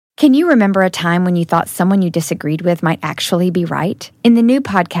Can you remember a time when you thought someone you disagreed with might actually be right? In the new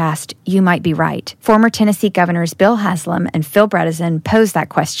podcast, You Might Be Right, former Tennessee Governors Bill Haslam and Phil Bredesen pose that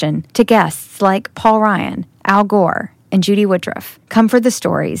question to guests like Paul Ryan, Al Gore, and Judy Woodruff. Come for the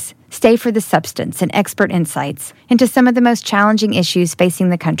stories, stay for the substance and expert insights into some of the most challenging issues facing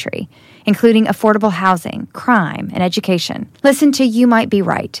the country, including affordable housing, crime, and education. Listen to You Might Be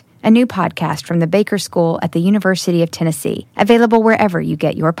Right, a new podcast from the Baker School at the University of Tennessee, available wherever you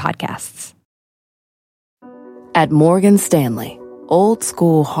get your podcasts. At Morgan Stanley, old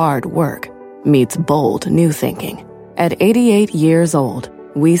school hard work meets bold new thinking. At 88 years old,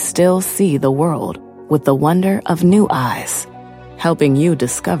 we still see the world with the wonder of new eyes, helping you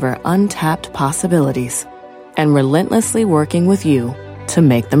discover untapped possibilities and relentlessly working with you to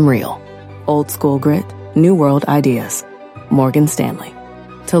make them real. Old school grit, new world ideas. Morgan Stanley.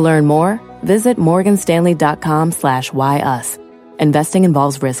 To learn more, visit morganstanley.com/whyus. Investing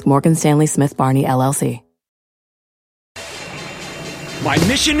involves risk. Morgan Stanley Smith Barney, LLC. My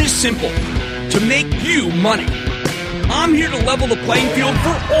mission is simple: to make you money. I'm here to level the playing field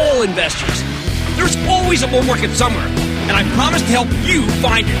for all investors. There's always a bull market somewhere, and I promise to help you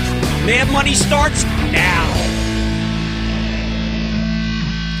find it. Mad Money starts now.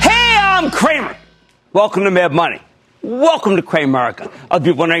 Hey, I'm Kramer. Welcome to Mad Money. Welcome to Cramerica. I'll be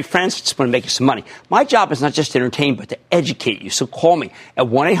one of my friends. Just want to make you some money. My job is not just to entertain, but to educate you. So call me at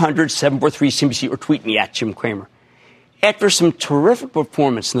 1-800-743-CNBC or tweet me at Jim Cramer. After some terrific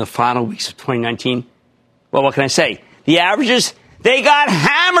performance in the final weeks of 2019, well, what can I say? The averages, they got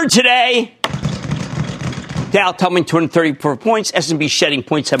hammered today. Dow tumbling 234 points, S&P shedding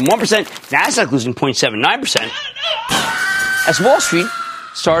 0.71%, Nasdaq losing 0.79%. As Wall Street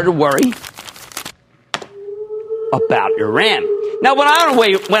started to worry about Iran. Now, when I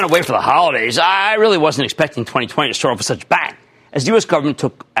went away for the holidays, I really wasn't expecting 2020 to start off with such a bang, as the U.S. government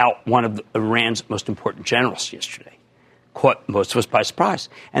took out one of Iran's most important generals yesterday. Caught most of us by surprise.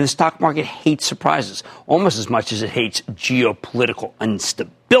 And the stock market hates surprises almost as much as it hates geopolitical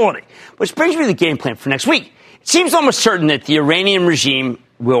instability. Which brings me to the game plan for next week. It seems almost certain that the Iranian regime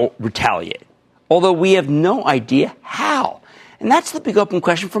will retaliate, although we have no idea how. And that's the big open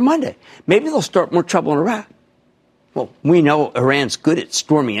question for Monday. Maybe they'll start more trouble in Iraq. Well, we know Iran's good at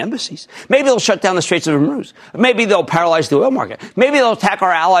storming embassies. Maybe they'll shut down the Straits of Hormuz. Maybe they'll paralyze the oil market. Maybe they'll attack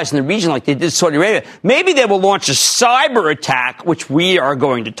our allies in the region like they did Saudi Arabia. Maybe they will launch a cyber attack, which we are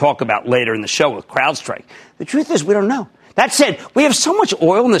going to talk about later in the show with CrowdStrike. The truth is, we don't know. That said, we have so much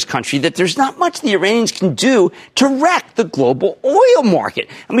oil in this country that there's not much the Iranians can do to wreck the global oil market.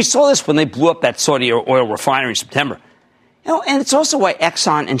 And we saw this when they blew up that Saudi oil refinery in September. You know, and it's also why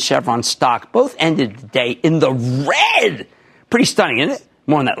Exxon and Chevron stock both ended the day in the red. Pretty stunning, isn't it?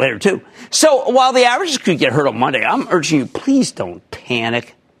 More on that later, too. So while the averages could get hurt on Monday, I'm urging you, please don't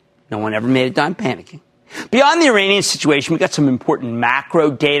panic. No one ever made a dime panicking. Beyond the Iranian situation, we got some important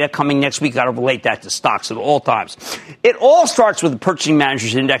macro data coming next week. Got to relate that to stocks at all times. It all starts with the Purchasing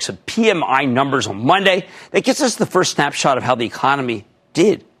Managers Index of PMI numbers on Monday. That gets us the first snapshot of how the economy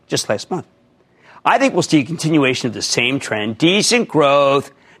did just last month. I think we'll see a continuation of the same trend, decent growth,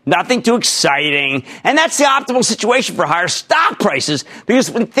 nothing too exciting, and that's the optimal situation for higher stock prices,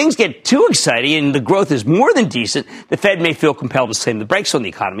 because when things get too exciting and the growth is more than decent, the Fed may feel compelled to slam the brakes on the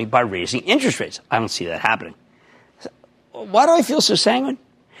economy by raising interest rates. I don't see that happening. Why do I feel so sanguine?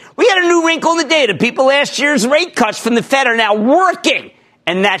 We got a new wrinkle in the data. People, last year's rate cuts from the Fed are now working,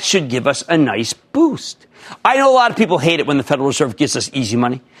 and that should give us a nice boost. I know a lot of people hate it when the Federal Reserve gives us easy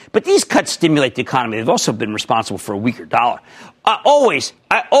money, but these cuts stimulate the economy. They've also been responsible for a weaker dollar. I always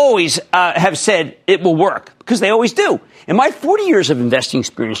have said it will work, because they always do. In my 40 years of investing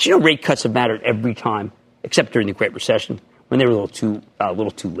experience, you know, rate cuts have mattered every time, except during the Great Recession, when they were a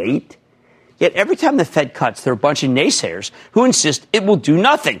little too late. Yet every time the Fed cuts, there are a bunch of naysayers who insist it will do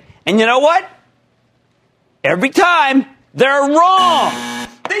nothing. And you know what? Every time, they're wrong.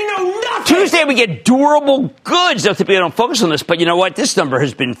 They know nothing. Tuesday, we get durable goods. Now, typically, I don't focus on this, but you know what? This number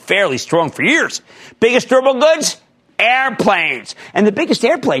has been fairly strong for years. Biggest durable goods? Airplanes. And the biggest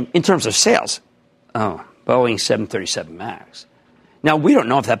airplane in terms of sales? Oh, Boeing 737 MAX. Now, we don't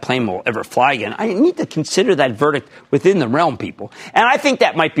know if that plane will ever fly again. I need to consider that verdict within the realm, people. And I think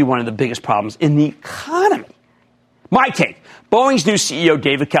that might be one of the biggest problems in the economy. My take. Boeing's new CEO,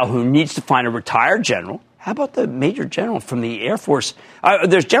 David Calhoun, needs to find a retired general. How about the major general from the Air Force?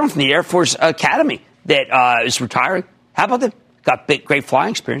 There's a general from the Air Force Academy that is retiring. How about them? Got great flying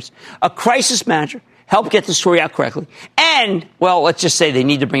experience. A crisis manager, help get the story out correctly. And, well, let's just say they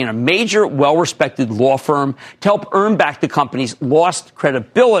need to bring in a major, well-respected law firm to help earn back the company's lost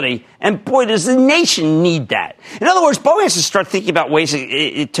credibility. And, boy, does the nation need that. In other words, Boeing has to start thinking about ways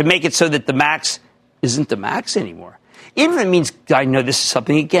to make it so that the MAX isn't the MAX anymore. Even if it means, I know this is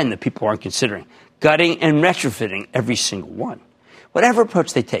something, again, that people aren't considering, gutting and retrofitting every single one. Whatever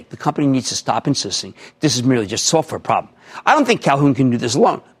approach they take, the company needs to stop insisting this is merely just a software problem. I don't think Calhoun can do this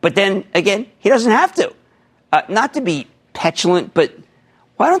alone. But then, again, he doesn't have to. Not to be petulant, but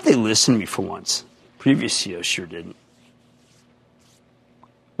why don't they listen to me for once? Previous CEOs sure didn't.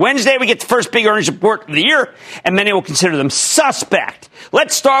 Wednesday, we get the first big earnings report of the year, and many will consider them suspect.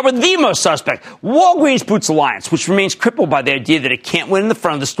 Let's start with the most suspect, Walgreens Boots Alliance, which remains crippled by the idea that it can't win in the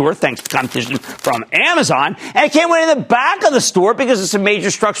front of the store thanks to competition from Amazon, and it can't win in the back of the store because of some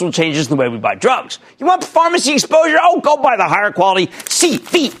major structural changes in the way we buy drugs. You want pharmacy exposure? Oh, go buy the higher quality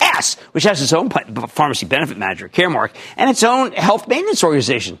CVS, which has its own pharmacy benefit manager, Caremark, and its own health maintenance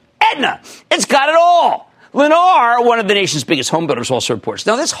organization, Aetna. It's got it all. Lennar, one of the nation's biggest home builders, also reports.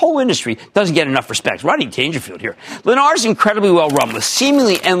 Now, this whole industry doesn't get enough respect. Rodney Dangerfield here. Lennar is incredibly well run with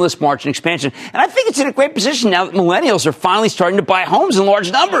seemingly endless margin expansion. And I think it's in a great position now that millennials are finally starting to buy homes in large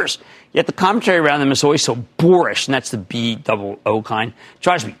numbers. Yet the commentary around them is always so boorish, and that's the B-double-O kind. It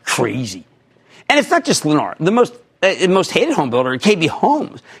drives me crazy. And it's not just Lennar. The most hated home builder, KB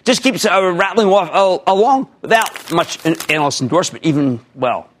Homes, just keeps rattling off along without much analyst endorsement, even,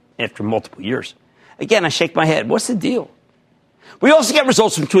 well, after multiple years. Again, I shake my head. What's the deal? We also get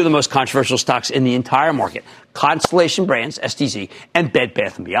results from two of the most controversial stocks in the entire market, Constellation Brands, STZ, and Bed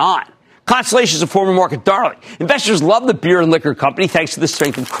Bath & Beyond. Constellation is a former market darling. Investors love the beer and liquor company thanks to the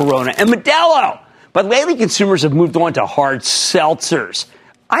strength of Corona and Modelo. But lately, consumers have moved on to hard seltzers.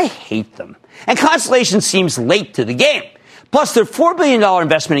 I hate them. And Constellation seems late to the game. Plus, their $4 billion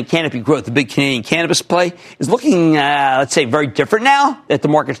investment in Canopy Growth, the big Canadian cannabis play, is looking, let's say, very different now that the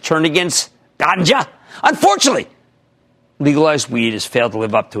market's turned against ganja. Unfortunately, legalized weed has failed to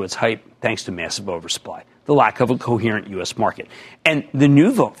live up to its hype thanks to massive oversupply, the lack of a coherent U.S. market, and the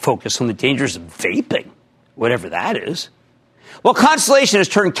new focus on the dangers of vaping, whatever that is. Well, Constellation has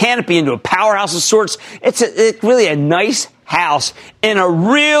turned Canopy into a powerhouse of sorts. It's really a nice house in a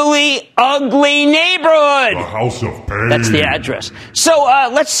really ugly neighborhood. The House of Pain. That's the address. So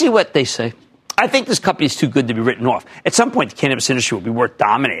let's see what they say. I think this company is too good to be written off. At some point, the cannabis industry will be worth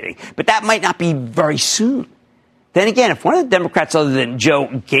dominating, but that might not be very soon. Then again, if one of the Democrats other than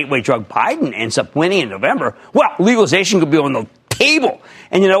Joe Gateway Drug Biden ends up winning in November, well, legalization could be on the table.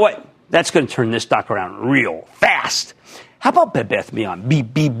 And you know what? That's going to turn this stock around real fast. How about Bed Bath & Beyond?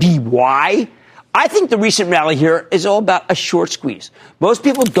 BBBY? I think the recent rally here is all about a short squeeze. Most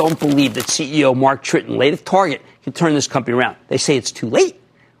people don't believe that CEO Mark Tritton, late at Target, can turn this company around. They say it's too late.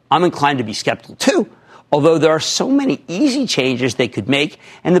 I'm inclined to be skeptical, too, although there are so many easy changes they could make,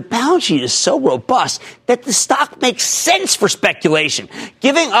 and the balance sheet is so robust that the stock makes sense for speculation.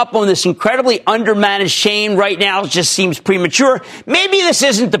 Giving up on this incredibly undermanaged chain right now just seems premature. Maybe this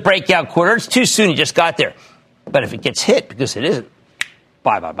isn't the breakout quarter. It's too soon. You just got there. But if it gets hit, because it isn't,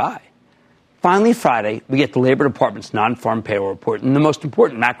 bye. Finally, Friday, we get the Labor Department's non-farm payroll report, and the most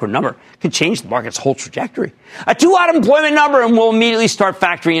important macro number could change the market's whole trajectory. A 2 unemployment number, and we'll immediately start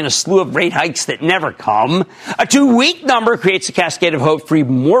factoring in a slew of rate hikes that never come. A 2-week number creates a cascade of hope for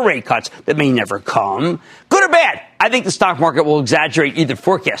even more rate cuts that may never come. Good or bad, I think the stock market will exaggerate either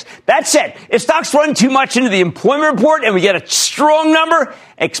forecast. That said, if stocks run too much into the employment report and we get a strong number,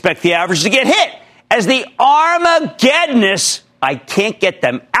 expect the average to get hit. As the Armageddonists, I can't get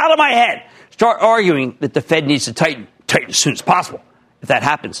them out of my head, start arguing that the Fed needs to tighten as soon as possible. If that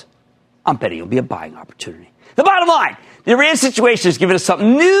happens, I'm betting it'll be a buying opportunity. The bottom line, the Iran situation has given us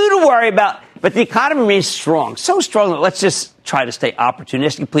something new to worry about, but the economy remains strong. So strong that let's just try to stay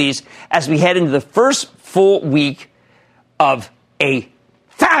opportunistic, please, as we head into the first full week of a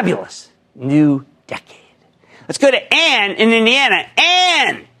fabulous new decade. Let's go to Ann in Indiana.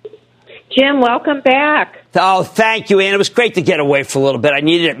 Ann! Jim, welcome back. Oh, thank you, Ann. It was great to get away for a little bit. I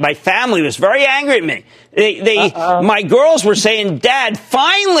needed it. My family was very angry at me. My girls were saying, Dad,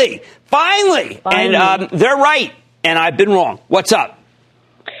 finally. And they're right, and I've been wrong. What's up?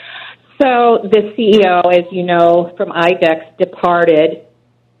 So the CEO, as you know, from IDEX departed.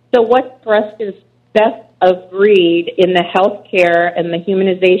 So what thrust is best agreed in the healthcare and the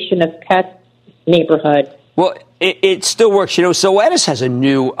humanization of pets neighborhood? Well, it still works. You know, Zoetis has a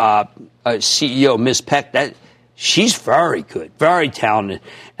new CEO, Ms. Peck. She's very good, very talented.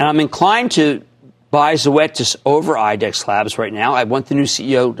 And I'm inclined to buy Zoetis over IDEX Labs right now. I want the new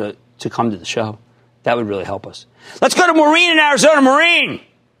CEO to come to the show. That would really help us. Let's go to Maureen in Arizona. Maureen.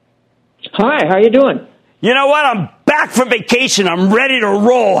 Hi, how you doing? You know what? I'm back from vacation. I'm ready to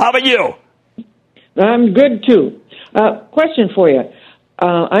roll. How about you? I'm good, too. Question for you.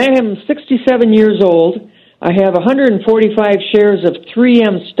 I am 67 years old. I have 145 shares of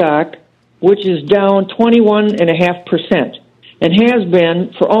 3M stock, which is down 21.5%, and has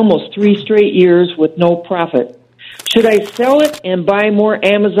been for almost 3 straight years with no profit. Should I sell it and buy more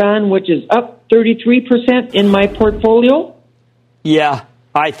Amazon, which is up 33% in my portfolio? Yeah,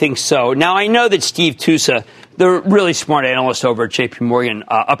 I think so. Now, I know that Steve Tusa, the really smart analyst over at JP Morgan,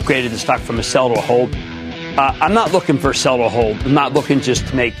 upgraded the stock from a sell to a hold. I'm not looking for a sell to a hold. I'm not looking just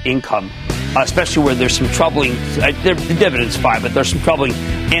to make income, especially where there's some troubling, the dividend's fine, but there's some troubling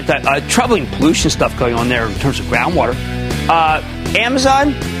pollution stuff going on there in terms of groundwater.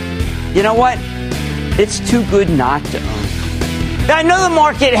 Amazon, you know what? It's too good not to own. Now, I know the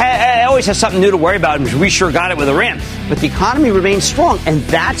market always has something new to worry about, and we sure got it with Iran. But the economy remains strong, and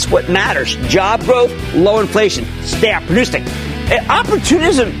that's what matters. Job growth, low inflation, staff producing.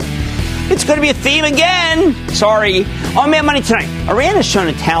 Opportunism, it's going to be a theme again. Sorry. On Mad Money tonight, Iran has shown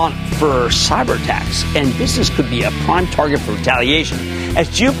a talent for cyber attacks, and business could be a prime target for retaliation. As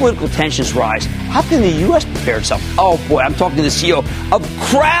geopolitical tensions rise, how can the U.S. prepare itself? Oh, boy, I'm talking to the CEO of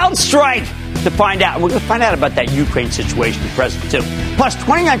CrowdStrike to find out. And we're going to find out about that Ukraine situation, the president, too. Plus,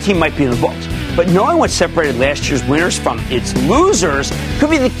 2019 might be in the books. But knowing what separated last year's winners from its losers could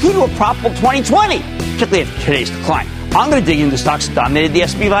be the key to a profitable 2020, particularly after today's decline. I'm going to dig into the stocks that dominated the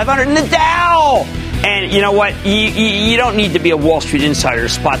S&P 500 and the Dow. And you know what? You don't need to be a Wall Street insider to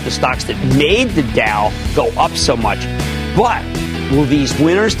spot the stocks that made the Dow go up so much. But will these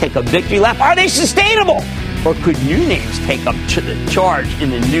winners take a victory lap? Are they sustainable? Or could new names take up the charge in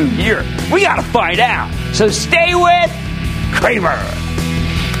the new year? We got to find out. So stay with Cramer.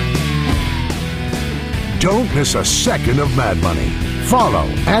 Don't miss a second of Mad Money. Follow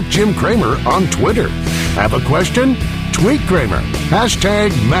 @Jim Cramer on Twitter. Have a question? Tweet Cramer.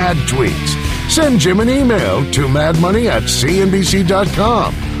 #MadTweets. Send Jim an email to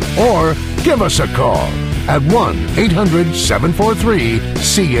madmoney@cnbc.com or give us a call at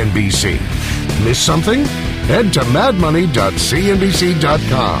 1-800-743-CNBC. Miss something? Head to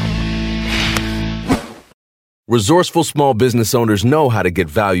madmoney.cnbc.com. Resourceful small business owners know how to get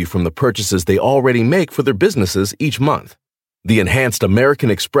value from the purchases they already make for their businesses each month. The enhanced American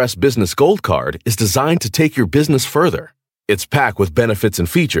Express Business Gold Card is designed to take your business further. It's packed with benefits and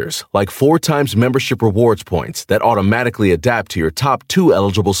features like 4 times membership rewards points that automatically adapt to your top 2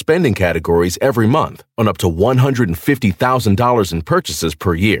 eligible spending categories every month on up to $150,000 in purchases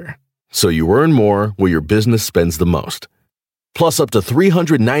per year. So you earn more where your business spends the most. Plus up to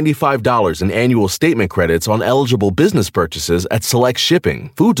 $395 in annual statement credits on eligible business purchases at select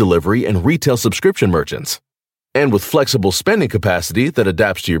shipping, food delivery, and retail subscription merchants. And with flexible spending capacity that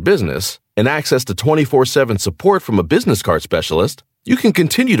adapts to your business and access to 24/7 support from a business card specialist, you can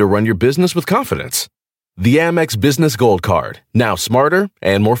continue to run your business with confidence. The Amex Business Gold Card, now smarter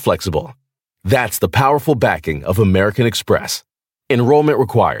and more flexible. That's the powerful backing of American Express. Enrollment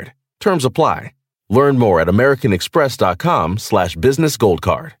required. Terms apply. Learn more at americanexpress.com/business gold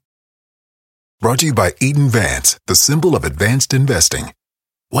card. Brought to you by Eaton Vance, the symbol of advanced investing.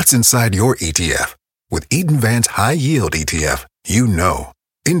 What's inside your ETF? With Eaton Vance High Yield ETF, you know.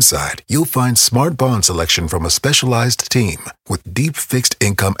 Inside, you'll find smart bond selection from a specialized team with deep fixed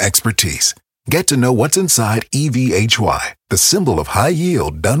income expertise. Get to know what's inside EVHY, the symbol of high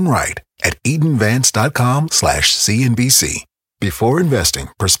yield done right, at EatonVance.com/CNBC. Before investing,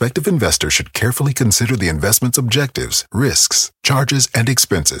 prospective investors should carefully consider the investment's objectives, risks, charges, and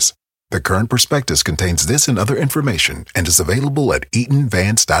expenses. The current prospectus contains this and other information and is available at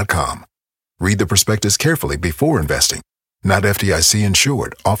EatonVance.com. Read the prospectus carefully before investing. Not FDIC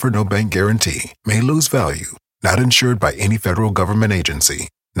insured, offer no bank guarantee, may lose value, not insured by any federal government agency,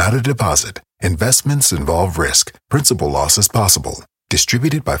 not a deposit. Investments involve risk. Principal loss is possible.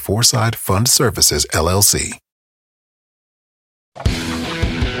 Distributed by Foreside Fund Services, LLC.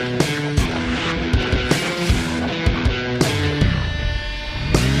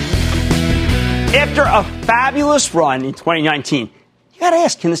 After a fabulous run in 2019, you got to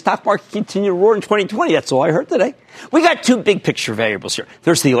ask, can the stock market continue to roar in 2020? That's all I heard today. We got 2 big picture variables here.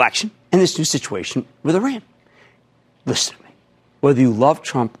 There's the election and this new situation with Iran. Listen to me. Whether you love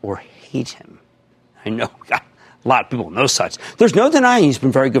Trump or hate him, I know a lot of people know such. There's no denying he's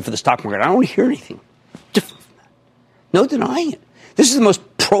been very good for the stock market. I don't want to hear anything different from that. No denying it. This is the most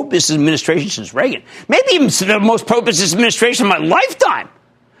pro-business administration since Reagan. Maybe even the most pro-business administration of my lifetime.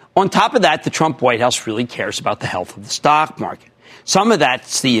 On top of that, the Trump White House really cares about the health of the stock market. Some of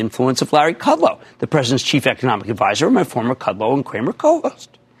that's the influence of Larry Kudlow, the president's chief economic advisor, and my former Kudlow and Cramer co-host.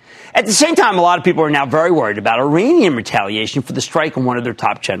 At the same time, a lot of people are now very worried about Iranian retaliation for the strike on one of their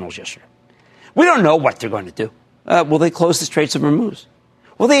top generals yesterday. We don't know what they're going to do. Will they close the Straits of Hormuz?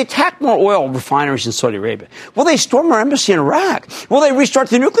 Will they attack more oil refineries in Saudi Arabia? Will they storm our embassy in Iraq? Will they restart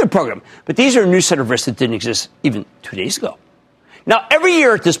the nuclear program? But these are a new set of risks that didn't exist even 2 days ago. Now, every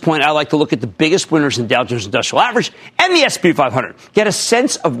year at this point, I like to look at the biggest winners in Dow Jones Industrial Average and the S&P 500, get a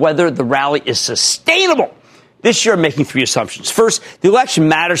sense of whether the rally is sustainable. This year, I'm making 3 assumptions. First, the election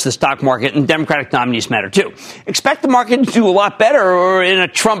matters to the stock market, and Democratic nominees matter, too. Expect the market to do a lot better in a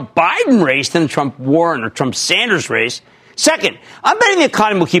Trump-Biden race than a Trump-Warren or Trump-Sanders race. Second, I'm betting the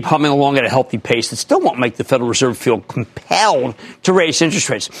economy will keep humming along at a healthy pace that still won't make the Federal Reserve feel compelled to raise interest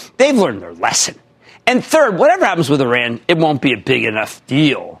rates. They've learned their lesson. And third, whatever happens with Iran, it won't be a big enough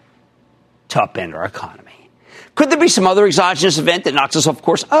deal to upend our economy. Could there be some other exogenous event that knocks us off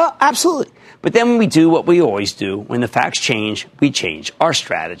course? Absolutely. But then we do what we always do. When the facts change, we change our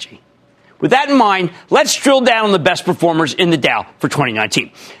strategy. With that in mind, let's drill down on the best performers in the Dow for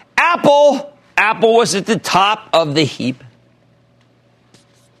 2019. Apple was at the top of the heap,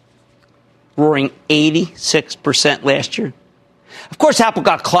 roaring 86% last year. Of course, Apple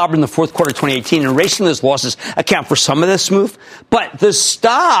got clobbered in the fourth quarter of 2018, and erasing those losses account for some of this move. But the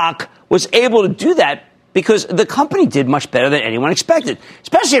stock was able to do that because the company did much better than anyone expected,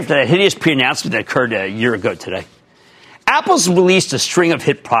 especially after that hideous pre-announcement that occurred a year ago today. Apple's released a string of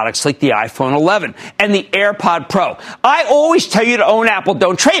hit products like the iPhone 11 and the AirPod Pro. I always tell you to own Apple,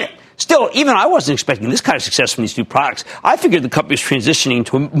 don't trade it. Still, even I wasn't expecting this kind of success from these new products. I figured the company was transitioning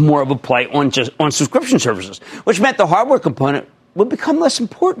to more of a play on subscription services, which meant the hardware component would become less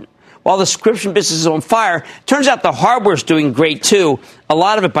important. While the subscription business is on fire, turns out the hardware is doing great, too. A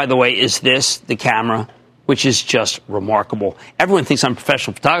lot of it, by the way, is the camera, which is just remarkable. Everyone thinks I'm a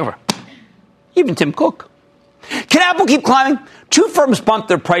professional photographer, even Tim Cook. Can Apple keep climbing? 2 firms bumped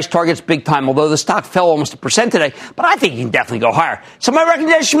their price targets big time, although the stock fell almost 1% today, but I think it can definitely go higher. So my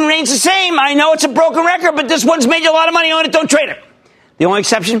recommendation remains the same. I know it's a broken record, but this one's made you a lot of money on it. Don't trade it. The only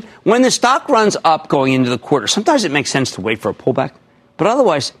exception, when the stock runs up going into the quarter, sometimes it makes sense to wait for a pullback. But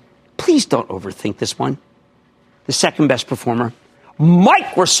otherwise, please don't overthink this one. The second best performer,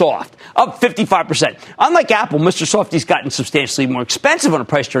 Microsoft, up 55%. Unlike Apple, Mr. Softy's gotten substantially more expensive on a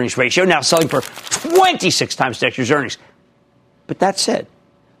price-to-earnings ratio, now selling for 26 times next year's earnings. But that said,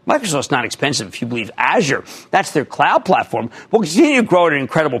 Microsoft's not expensive if you believe Azure, that's their cloud platform, will continue to grow at an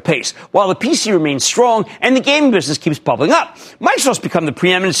incredible pace, while the PC remains strong and the gaming business keeps bubbling up. Microsoft's become the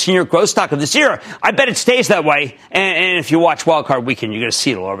preeminent senior growth stock of this era. I bet it stays that way, and if you watch Wildcard Weekend, you're going to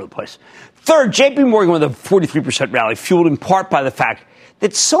see it all over the place. Third, JP Morgan with a 43% rally, fueled in part by the fact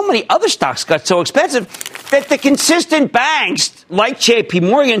that so many other stocks got so expensive that the consistent banks, like JP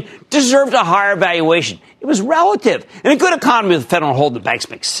Morgan, deserved a higher valuation. It was relative. In a good economy with the Fed on hold, the banks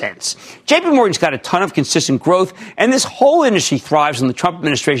make sense. JP Morgan's got a ton of consistent growth, and this whole industry thrives on the Trump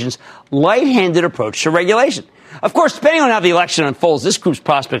administration's light-handed approach to regulation. Of course, depending on how the election unfolds, this group's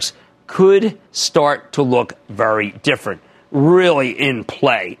prospects could start to look very different, really in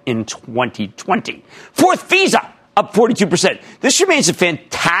play in 2020. Fourth, Visa, up 42%. This remains a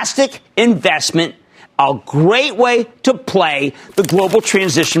fantastic investment, a great way to play the global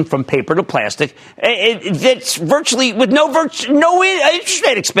transition from paper to plastic. It's virtually with no interest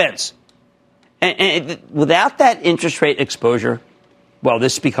rate expense. And without that interest rate exposure, well,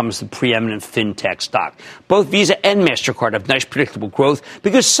 this becomes the preeminent fintech stock. Both Visa and MasterCard have nice predictable growth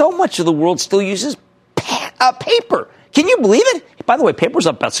because so much of the world still uses paper. Can you believe it? By the way, paper's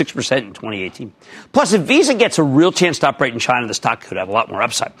up about 6% in 2018. Plus, if Visa gets a real chance to operate in China, the stock could have a lot more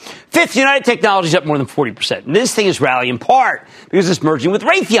upside. Fifth, United Technologies up more than 40%. And this thing is rallying in part because it's merging with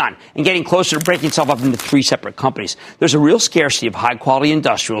Raytheon and getting closer to breaking itself up into 3 separate companies. There's a real scarcity of high-quality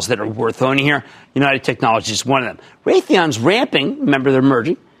industrials that are worth owning here. United Technologies is one of them. Raytheon's ramping, remember they're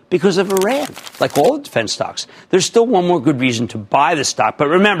merging, because of Iran, like all the defense stocks. There's still one more good reason to buy the stock. But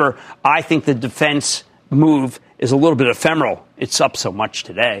remember, I think the defense move is a little bit ephemeral. It's up so much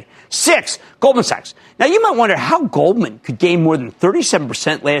today. 6, Goldman Sachs. Now, you might wonder how Goldman could gain more than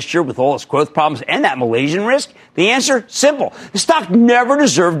 37% last year with all its growth problems and that Malaysian risk. The answer, simple. The stock never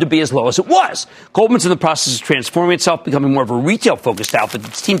deserved to be as low as it was. Goldman's in the process of transforming itself, becoming more of a retail-focused outfit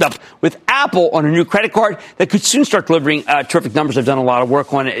that's teamed up with Apple on a new credit card that could soon start delivering terrific numbers. I've done a lot of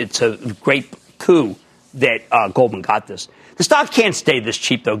work on it. It's a great coup that Goldman got this. The stock can't stay this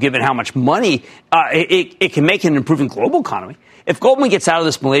cheap, though, given how much money it can make in an improving global economy. If Goldman gets out of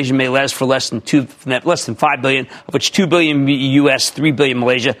this, Malaysia may last for less than $5 billion, of which $2 billion U.S., $3 billion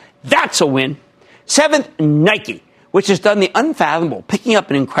Malaysia. That's a win. 7th, Nike, which has done the unfathomable, picking up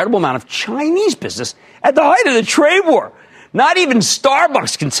an incredible amount of Chinese business at the height of the trade war. Not even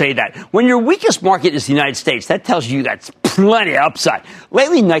Starbucks can say that. When your weakest market is the United States, that tells you that's plenty of upside.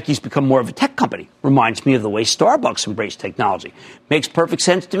 Lately, Nike's become more of a tech company. Reminds me of the way Starbucks embraced technology. Makes perfect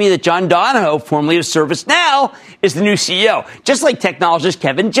sense to me that John Donahoe, formerly of ServiceNow, is the new CEO. Just like technologist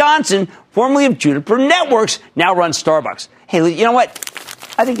Kevin Johnson, formerly of Juniper Networks, now runs Starbucks. Hey, you know what?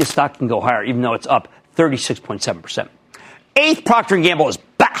 I think the stock can go higher, even though it's up 36.7%. Eighth, Procter & Gamble is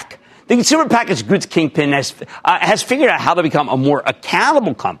back. The consumer packaged goods kingpin has figured out how to become a more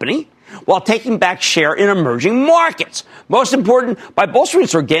accountable company while taking back share in emerging markets. Most important, by bolstering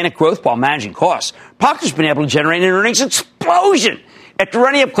its organic growth while managing costs, Procter's been able to generate an earnings explosion. After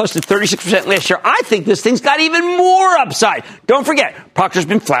running up close to 36% last year, I think this thing's got even more upside. Don't forget, Procter's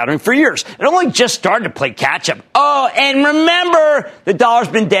been floundering for years. It only just started to play catch-up. Oh, and remember, the dollar's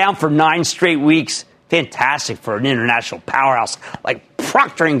been down for 9 straight weeks. Fantastic for an international powerhouse like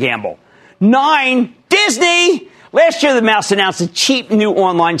Procter & Gamble. 9, Disney. Last year, the Mouse announced a cheap new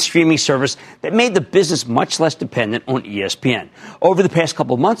online streaming service that made the business much less dependent on ESPN. Over the past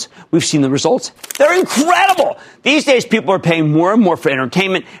couple of months, we've seen the results. They're incredible. These days, people are paying more and more for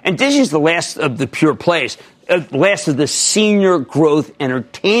entertainment, and Disney's the last of the pure plays, last of the senior growth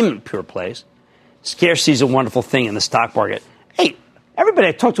entertainment pure plays. Scarcity is a wonderful thing in the stock market. Hey, everybody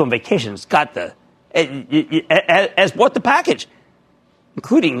I talked to on vacation has got has bought the package,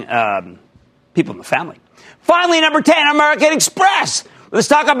 including people in the family. Finally, number 10, American Express. With the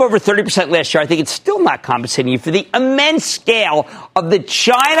stock up over 30% last year, I think it's still not compensating you for the immense scale of the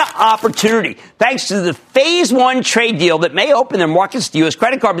China opportunity, thanks to the Phase 1 trade deal that may open their markets to U.S.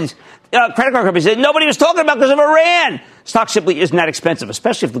 credit card companies that nobody was talking about because of Iran. Stock simply isn't that expensive,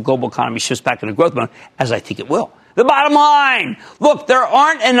 especially if the global economy shifts back into growth mode, as I think it will. The bottom line, look, there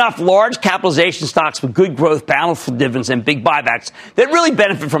aren't enough large capitalization stocks with good growth, bountiful dividends, and big buybacks that really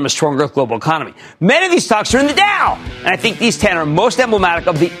benefit from a stronger global economy. Many of these stocks are in the Dow, and I think these 10 are most emblematic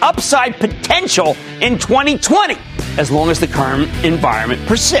of the upside potential in 2020, as long as the current environment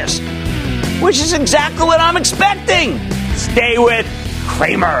persists, which is exactly what I'm expecting. Stay with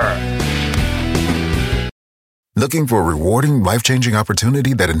Cramer. Looking for a rewarding, life-changing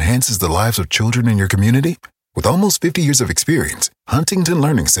opportunity that enhances the lives of children in your community? With almost 50 years of experience, Huntington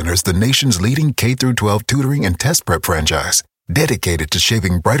Learning Center is the nation's leading K-12 tutoring and test prep franchise, dedicated to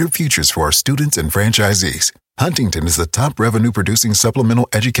shaping brighter futures for our students and franchisees. Huntington is the top revenue-producing supplemental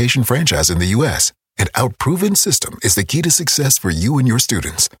education franchise in the U.S., and our proven system is the key to success for you and your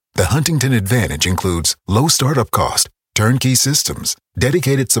students. The Huntington Advantage includes low startup cost, turnkey systems,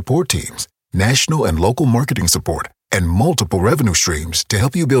 dedicated support teams, national and local marketing support, and multiple revenue streams to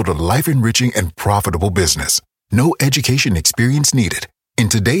help you build a life-enriching and profitable business. No education experience needed. In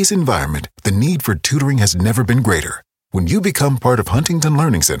today's environment, the need for tutoring has never been greater. When you become part of Huntington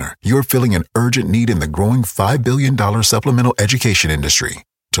Learning Center, you're filling an urgent need in the growing $5 billion supplemental education industry.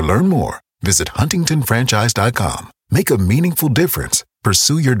 To learn more, visit huntingtonfranchise.com. Make a meaningful difference,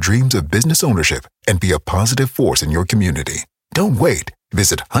 pursue your dreams of business ownership, and be a positive force in your community. Don't wait.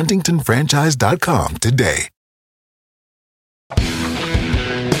 Visit huntingtonfranchise.com today.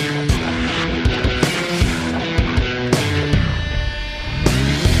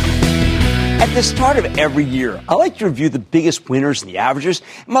 At the start of every year, I like to review the biggest winners and the averages.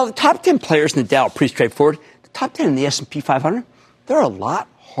 And while the top 10 players in the Dow are pretty straightforward, the top 10 in the S&P 500, they're a lot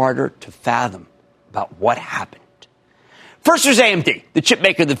harder to fathom about what happened. First, there's AMD, the chip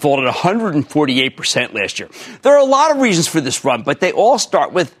maker that folded 148% last year. There are a lot of reasons for this run, but they all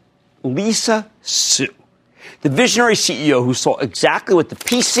start with Lisa Su, the visionary CEO who saw exactly what the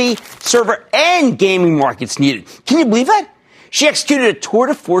PC, server, and gaming markets needed. Can you believe that? She executed a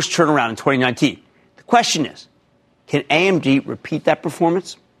tour-de-force turnaround in 2019. The question is, can AMD repeat that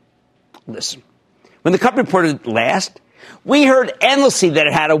performance? Listen, when the company reported last, we heard endlessly that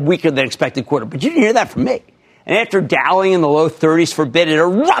it had a weaker-than-expected quarter, but you didn't hear that from me. And after dallying in the low 30s for a bit, it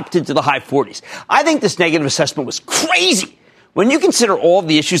erupted to the high 40s. I think this negative assessment was crazy. When you consider all of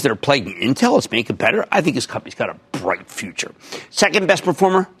the issues that are plaguing Intel, its main competitor, I think this company's got a bright future. Second best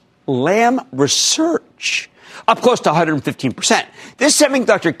performer, Lam Research, up close to 115%. This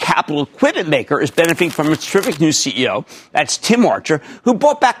semiconductor capital equipment maker is benefiting from its terrific new CEO, that's Tim Archer, who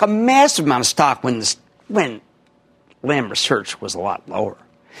bought back a massive amount of stock when Lam Research was a lot lower.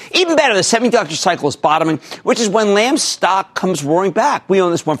 Even better, the semiconductor cycle is bottoming, which is when Lam's stock comes roaring back. We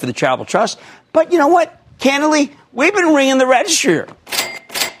own this one for the Charitable Trust. But you know what? Candidly, we've been ringing the register here,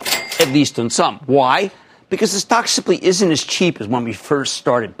 at least on some. Why? Because the stock simply isn't as cheap as when we first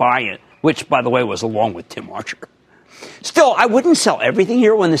started buying it, which, by the way, was along with Tim Archer. Still, I wouldn't sell everything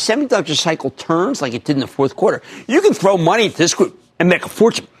here. When the semiconductor cycle turns like it did in the fourth quarter, you can throw money at this group and make a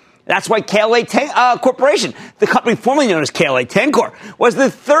fortune. That's why KLA Corporation, the company formerly known as KLA-Tencor, was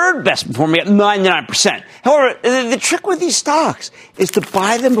the third best performing at 99%. However, the trick with these stocks is to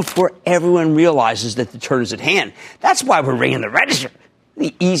buy them before everyone realizes that the turn is at hand. That's why we're ringing the register.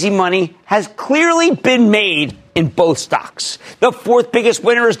 The easy money has clearly been made in both stocks. The fourth biggest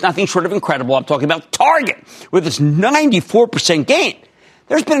winner is nothing short of incredible. I'm talking about Target with its 94% gain.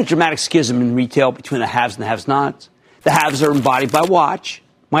 There's been a dramatic schism in retail between the haves and the have-nots. The haves are embodied by Watch,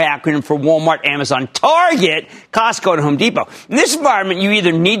 my acronym for Walmart, Amazon, Target, Costco, and Home Depot. In this environment, you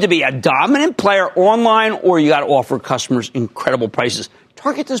either need to be a dominant player online or you got to offer customers incredible prices.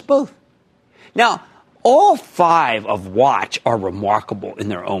 Target does both. Now, all five of Watch are remarkable in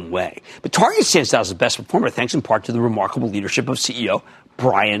their own way. But Target stands out as the best performer thanks in part to the remarkable leadership of CEO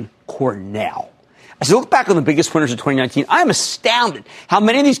Brian Cornell. As I look back on the biggest winners of 2019, I'm astounded how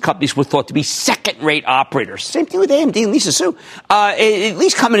many of these companies were thought to be second-rate operators. Same thing with AMD and Lisa Su. At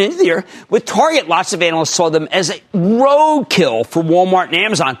least coming into the year, with Target, lots of analysts saw them as a roadkill for Walmart and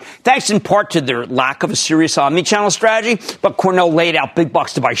Amazon, thanks in part to their lack of a serious omni-channel strategy. But Cornell laid out big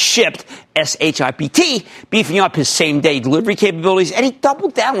bucks to buy Shipt, SHIPT, beefing up his same-day delivery capabilities, and he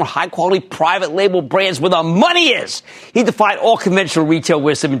doubled down on high-quality private label brands where the money is. He defied all conventional retail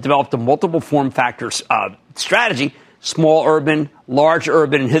wisdom and developed a multiple form factor strategy, small urban, large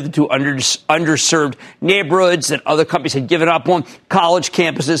urban, and hitherto underserved neighborhoods that other companies had given up on, college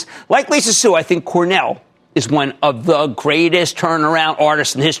campuses. Like Lisa Su, I think Cornell is one of the greatest turnaround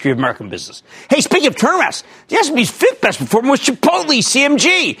artists in the history of American business. Hey, speaking of turnarounds, the S&P's fifth best performer was Chipotle,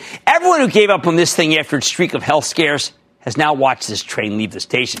 CMG. Everyone who gave up on this thing after its streak of health scares has now watched this train leave the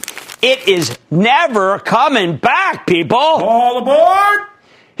station. It is never coming back, people. All aboard!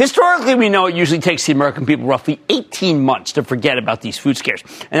 Historically, we know it usually takes the American people roughly 18 months to forget about these food scares.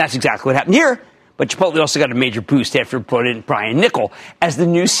 And that's exactly what happened here. But Chipotle also got a major boost after it brought in Brian Niccol as the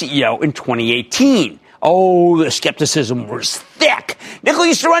new CEO in 2018. Oh, the skepticism was thick. Niccol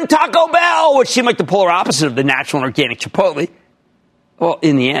used to run Taco Bell, which seemed like the polar opposite of the natural and organic Chipotle. Well,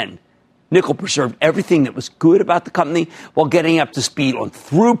 in the end, Niccol preserved everything that was good about the company while getting up to speed on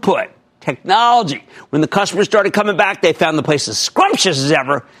throughput, technology. When the customers started coming back, they found the place as scrumptious as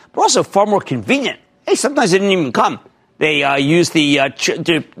ever, but also far more convenient. Hey, sometimes they didn't even come. They used the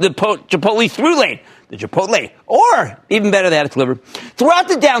Chipotle through lane, the Chipotle, or even better, they had it delivered. Throughout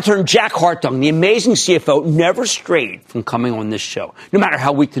the downturn, Jack Hartung, the amazing CFO, never strayed from coming on this show, no matter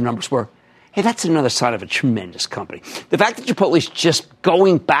how weak the numbers were. Hey, that's another sign of a tremendous company. The fact that Chipotle is just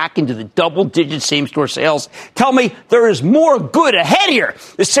going back into the double-digit same-store sales tell me there is more good ahead here.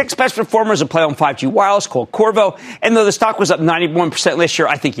 The sixth best performer is a play on 5G wireless called Qorvo, and though the stock was up 91% last year,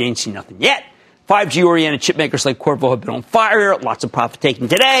 I think you ain't seen nothing yet. 5G-oriented chip makers like Qorvo have been on fire, lots of profit-taking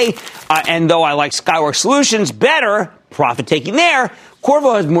today, and though I like Skyworks Solutions better, profit-taking there,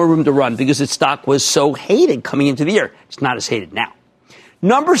 Qorvo has more room to run because its stock was so hated coming into the year. It's not as hated now.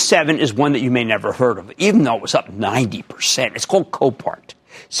 Number 7 is one that you may never heard of, even though it was up 90%. It's called Copart,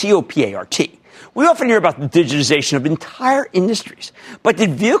 C-O-P-A-R-T. We often hear about the digitization of entire industries. But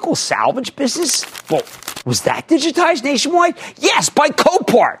did vehicle salvage business, well, was that digitized nationwide? Yes, by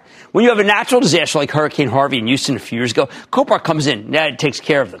Copart. When you have a natural disaster like Hurricane Harvey in Houston a few years ago, Copart comes in. Now it takes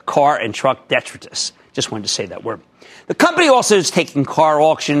care of the car and truck detritus. Just wanted to say that word. The company also is taking car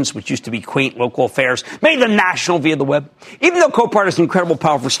auctions, which used to be quaint local affairs, made them national via the web. Even though Copart is an incredible,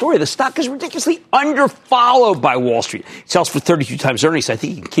 powerful story, the stock is ridiculously underfollowed by Wall Street. It sells for 32 times earnings. I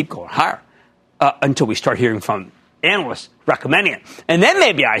think it can keep going higher until we start hearing from analysts recommending it. And then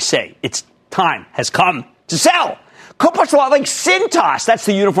maybe I say its time has come to sell. Copart's a lot like Cintas. That's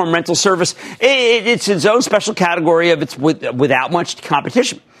the uniform rental service. It's its own special category of its without much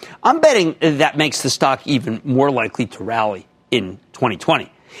competition. I'm betting that makes the stock even more likely to rally in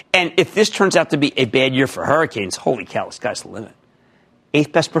 2020. And if this turns out to be a bad year for hurricanes, holy cow, the sky's the limit.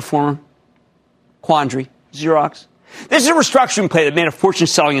 8th best performer, Quandary, Xerox. This is a restructuring play that made a fortune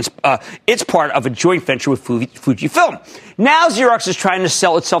selling its part of a joint venture with Fujifilm. Now Xerox is trying to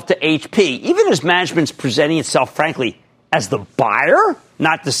sell itself to HP, even as management's presenting itself, frankly, as the buyer,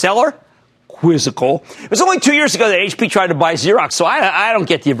 not the seller. Quizzical. It was only 2 years ago that HP tried to buy Xerox, so I don't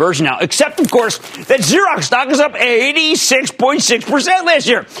get the aversion now, except, of course, that Xerox stock is up 86.6% last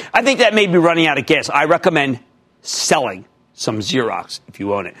year. I think that may be running out of gas. I recommend selling some Xerox if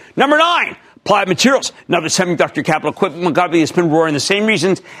you own it. Number 9, Applied Materials. Another semiconductor capital equipment company that's been roaring the same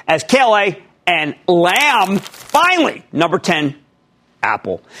reasons as KLA and Lam. Finally, number 10,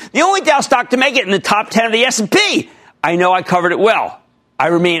 Apple. The only Dow stock to make it in the top 10 of the S&P. I know I covered it well. I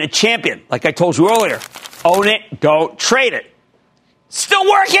remain a champion, like I told you earlier. Own it, don't trade it. Still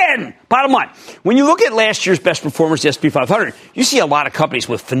working. Bottom line, when you look at last year's best performers, the S&P 500, you see a lot of companies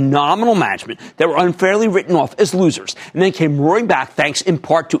with phenomenal management that were unfairly written off as losers and then came roaring back thanks in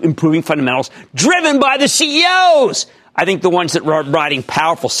part to improving fundamentals driven by the CEOs. I think the ones that are riding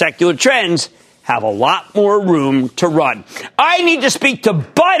powerful secular trends have a lot more room to run. I need to speak to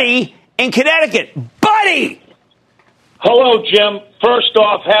Buddy in Connecticut. Buddy! Hello, Jim. First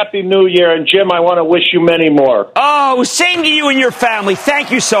off, Happy New Year. And, Jim, I want to wish you many more. Oh, same to you and your family. Thank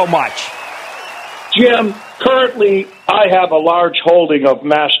you so much. Jim, currently I have a large holding of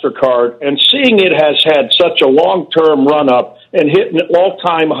MasterCard, and seeing it has had such a long-term run-up and hitting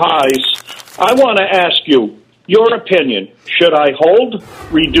all-time highs, I want to ask you, your opinion, should I hold,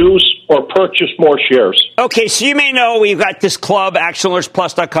 reduce, or purchase more shares? Okay, so you may know we've got this club,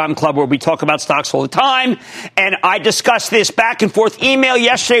 ActionAlertsPlus.com club, where we talk about stocks all the time. And I discussed this back and forth email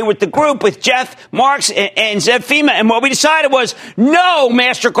yesterday with the group, with Jeff Marks and Zev Fema. And what we decided was, no,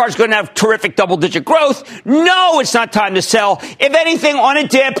 MasterCard's going to have terrific double-digit growth. No, it's not time to sell. If anything, on a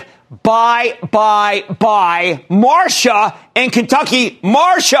dip, buy. Marsha in Kentucky.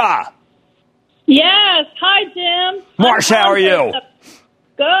 Marsha! Yes. Hi, Jim. Marsha, how are you?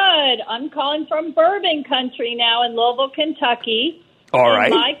 Good. I'm calling from Bourbon Country now in Louisville, Kentucky. All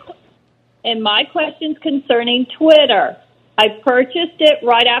right. And my question's concerning Twitter. I purchased it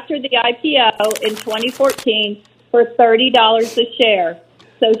right after the IPO in 2014 for $30 a share.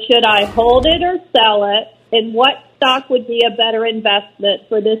 So should I hold it or sell it? And what stock would be a better investment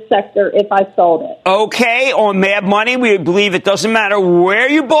for this sector if I sold it? Okay, on Mad Money, we believe it doesn't matter where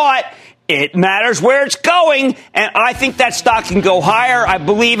you bought. It matters where it's going, and I think that stock can go higher. I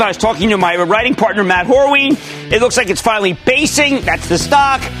believe I was talking to my writing partner, Matt Horween. It looks like it's finally basing. That's the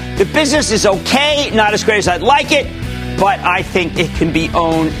stock. The business is okay, not as great as I'd like it, but I think it can be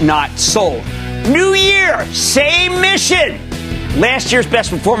owned, not sold. New year, same mission. Last year's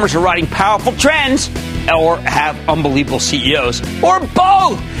best performers are riding powerful trends or have unbelievable CEOs, or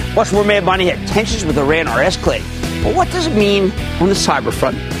both. What's more, Mad Money had tensions with Iran or escalate. But what does it mean on the cyber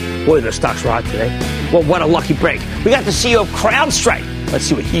front? Boy, the stocks were hot today. Well, what a lucky break. We got the CEO of CrowdStrike. Let's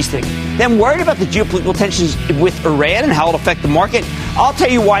see what he's thinking. Then worried about the geopolitical tensions with Iran and how it'll affect the market. I'll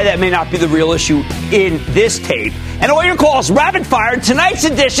tell you why that may not be the real issue in this tape. And all your calls rapid fire. Tonight's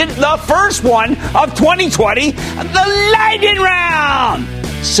edition, the first one of 2020, the Lightning Round.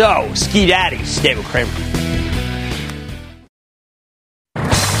 So, Ski Daddy, David Kramer.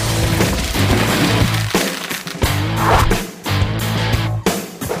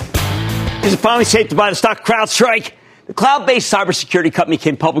 Is it finally safe to buy the stock CrowdStrike? The cloud-based cybersecurity company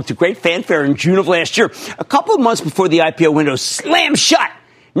came public to great fanfare in June of last year, a couple of months before the IPO window slammed shut.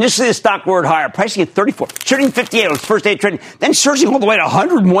 Initially, the stock roared higher, pricing at $34, trading $58 on its first day of trading, then surging all the way to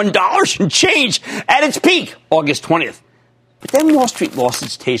 $101 and change at its peak, August 20th. But then Wall Street lost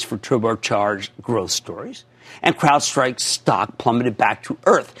its taste for turbocharged growth stories, and CrowdStrike's stock plummeted back to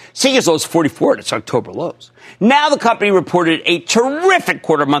earth, seeing as low as 44 at its October lows. Now the company reported a terrific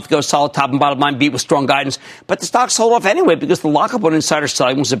quarter a month ago, solid top and bottom line beat with strong guidance, but the stock sold off anyway because the lockup on insider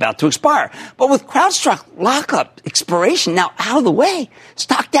selling was about to expire. But with CrowdStrike lockup expiration now out of the way,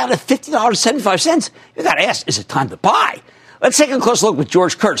 stock down to $50.75, you got to ask, is it time to buy? Let's take a close look with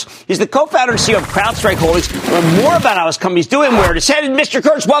George Kurtz. He's the co-founder and CEO of CrowdStrike Holdings. Learn more about how his company's doing, where it's headed. Mr.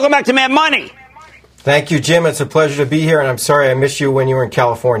 Kurtz, welcome back to Mad Money. Thank you, Jim. It's a pleasure to be here, and I'm sorry I missed you when you were in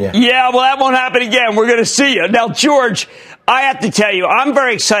California. Yeah, well, that won't happen again. We're going to see you. Now, George, I have to tell you, I'm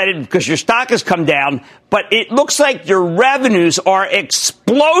very excited because your stock has come down, but it looks like your revenues are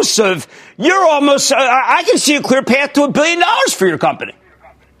explosive. You're almost, I can see a clear path to $1 billion for your company.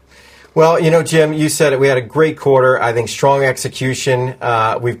 Well, you know, Jim, you said it. We had a great quarter. I think strong execution.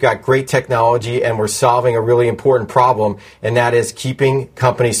 We've got great technology, and we're solving a really important problem, and that is keeping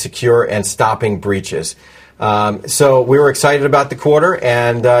companies secure and stopping breaches. So we were excited about the quarter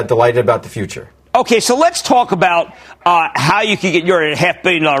and delighted about the future. Okay, so let's talk about how you can get your $500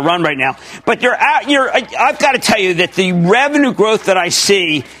 million run right now. But I've got to tell you that the revenue growth that I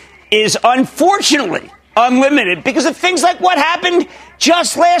see is unfortunately unlimited because of things like what happened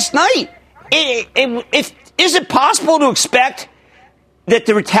just last night. Is it possible to expect that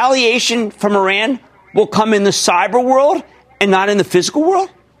the retaliation from Iran will come in the cyber world and not in the physical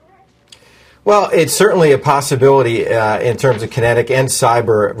world? Well, it's certainly a possibility in terms of kinetic and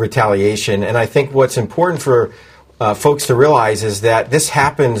cyber retaliation. And I think what's important for folks to realize is that this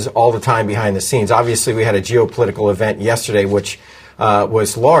happens all the time behind the scenes. Obviously, we had a geopolitical event yesterday, which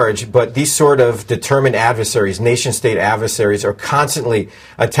was large, but these sort of determined adversaries, nation-state adversaries, are constantly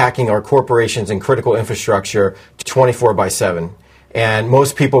attacking our corporations and critical infrastructure 24/7. And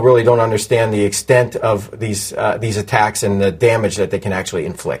most people really don't understand the extent of these attacks and the damage that they can actually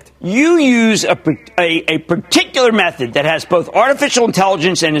inflict. You use a particular method that has both artificial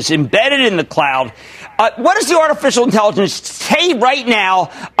intelligence and is embedded in the cloud. What does the artificial intelligence say right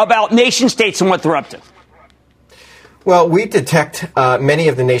now about nation states and what they're up to? Well, we detect many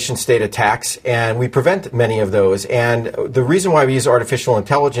of the nation-state attacks, and we prevent many of those. And the reason why we use artificial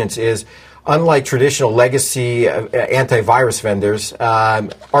intelligence is, unlike traditional legacy antivirus vendors,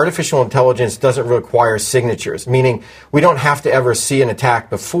 artificial intelligence doesn't require signatures, meaning we don't have to ever see an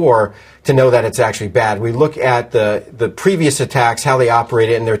attack before to know that it's actually bad. We look at the previous attacks, how they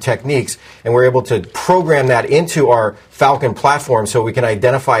operated, and their techniques, and we're able to program that into our Falcon platform so we can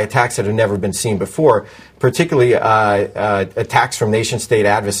identify attacks that have never been seen before, particularly attacks from nation-state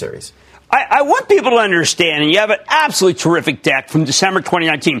adversaries. I want people to understand, and you have an absolutely terrific deck from December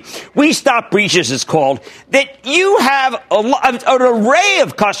 2019, We Stop Breaches, it's called, that you have an array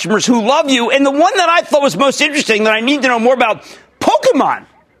of customers who love you, and the one that I thought was most interesting that I need to know more about, Pokemon,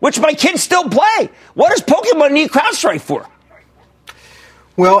 which my kids still play. What does Pokemon need CrowdStrike for?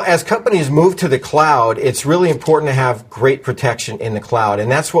 Well, as companies move to the cloud, it's really important to have great protection in the cloud. And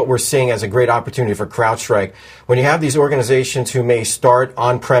that's what we're seeing as a great opportunity for CrowdStrike. When you have these organizations who may start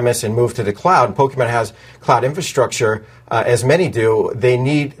on-premise and move to the cloud, Pokemon has cloud infrastructure, as many do, they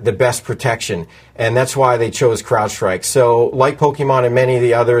need the best protection. And that's why they chose CrowdStrike. So like Pokemon and many of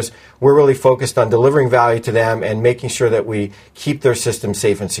the others, we're really focused on delivering value to them and making sure that we keep their system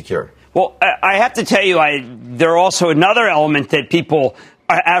safe and secure. Well, I have to tell you, there are also another element that people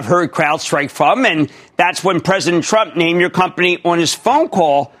I've heard CrowdStrike from, and that's when President Trump named your company on his phone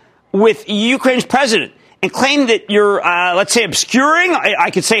call with Ukraine's president and claimed that you're, let's say, obscuring,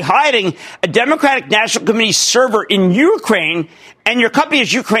 I could say hiding, a Democratic National Committee server in Ukraine, and your company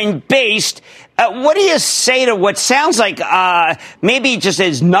is Ukraine-based. What do you say to what sounds like maybe just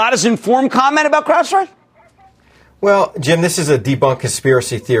as not as informed comment about CrowdStrike? Well, Jim, this is a debunked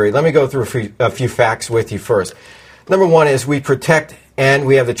conspiracy theory. Let me go through a few facts with you first. Number one is we protect and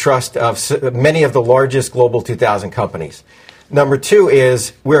we have the trust of many of the largest Global 2000 companies. Number two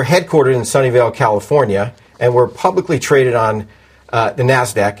is we're headquartered in Sunnyvale, California, and we're publicly traded on the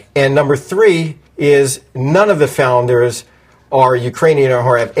NASDAQ. And number three is none of the founders are Ukrainian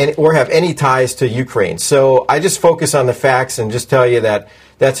or have any ties to Ukraine. So I just focus on the facts and just tell you that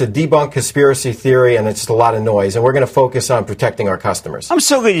that's a debunked conspiracy theory and it's just a lot of noise. And we're going to focus on protecting our customers. I'm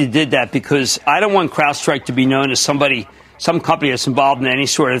so glad you did that because I don't want CrowdStrike to be known as some company that's involved in any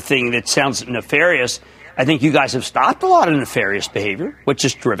sort of thing that sounds nefarious. I think you guys have stopped a lot of nefarious behavior, which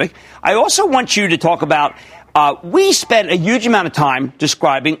is terrific. I also want you to talk about, we spent a huge amount of time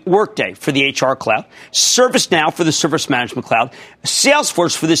describing Workday for the HR cloud, ServiceNow for the service management cloud,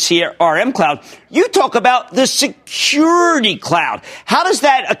 Salesforce for the CRM cloud. You talk about the security cloud. How does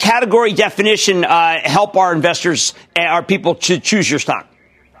that category definition help our investors, our people to choose your stock?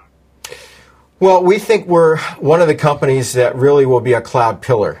 Well, we think we're one of the companies that really will be a cloud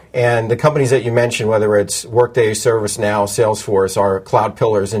pillar. And the companies that you mentioned, whether it's Workday, ServiceNow, Salesforce, are cloud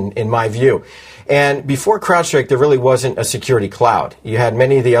pillars in my view. And before CrowdStrike, there really wasn't a security cloud. You had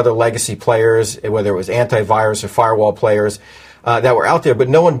many of the other legacy players, whether it was antivirus or firewall players, that were out there, but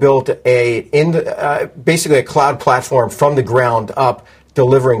no one built basically a cloud platform from the ground up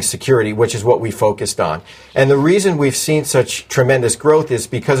delivering security, which is what we focused on. And the reason we've seen such tremendous growth is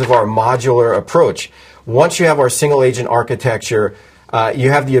because of our modular approach. Once you have our single agent architecture, you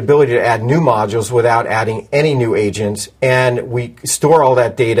have the ability to add new modules without adding any new agents. And we store all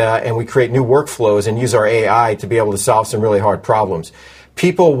that data and we create new workflows and use our AI to be able to solve some really hard problems.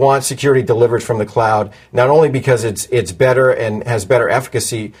 People want security delivered from the cloud, not only because it's better and has better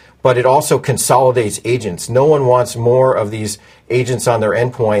efficacy, but it also consolidates agents. No one wants more of these agents on their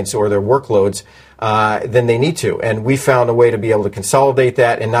endpoints or their workloads than they need to. And we found a way to be able to consolidate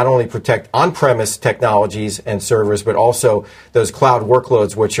that and not only protect on-premise technologies and servers, but also those cloud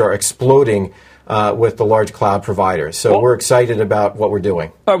workloads which are exploding with the large cloud providers. So we're excited about what we're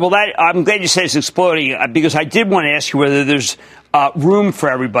doing. All right, well, I'm glad you say it's exploding because I did want to ask you whether there's room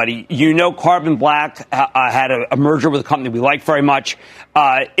for everybody. You know, Carbon Black had a merger with a company we like very much.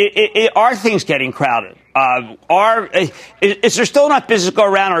 Are things getting crowded? Is there still enough business to go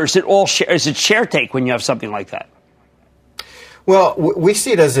around, or is it share take when you have something like that? Well, we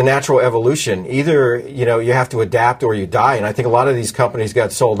see it as a natural evolution. Either, you have to adapt or you die. And I think a lot of these companies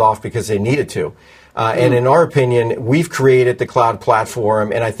got sold off because they needed to. And in our opinion, we've created the cloud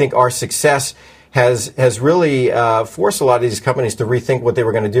platform. And I think our success has really forced a lot of these companies to rethink what they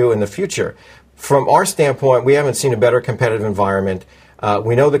were going to do in the future. From our standpoint, we haven't seen a better competitive environment.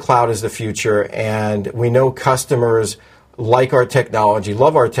 We know the cloud is the future, and we know customers like our technology,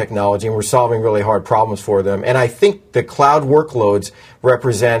 love our technology, and we're solving really hard problems for them. And I think the cloud workloads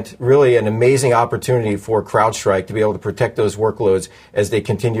represent really an amazing opportunity for CrowdStrike to be able to protect those workloads as they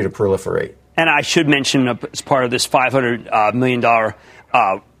continue to proliferate. And I should mention, as part of this $500 million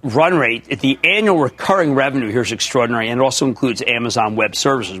run rate, the annual recurring revenue here is extraordinary, and it also includes Amazon Web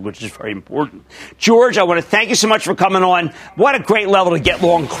Services, which is very important. George, I want to thank you so much for coming on. What a great level to get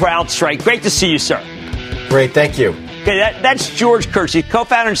long CrowdStrike. Great to see you, sir. Great, thank you. Okay, that's George Kersey,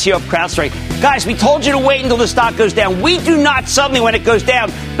 co-founder and CEO of CrowdStrike. Guys, we told you to wait until the stock goes down. We do not suddenly, when it goes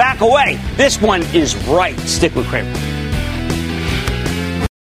down, back away. This one is right. Stick with Cramer.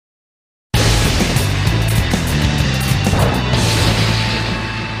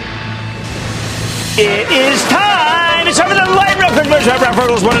 It is time. It's time for the light round.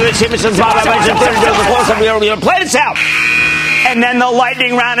 One of the Simpsons. Play this out. And then the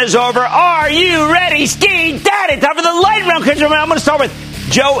lightning round is over. Are you ready, Ski Daddy? Time for the light round. I'm going to start with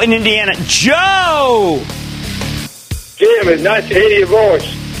Joe in Indiana. Joe. Jim, it's nice to hear your voice.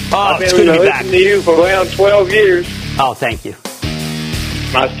 Oh, it's good to be back. I've been listening to you for around 12 years. Oh, thank you.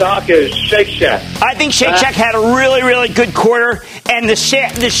 My stock is Shake Shack. I think Shake Shack had a really, really good quarter, and the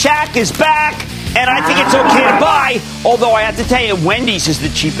Shack is back. And I think it's okay to buy, although I have to tell you, Wendy's is the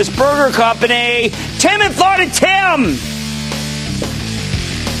cheapest burger company. Tim in Florida. Tim!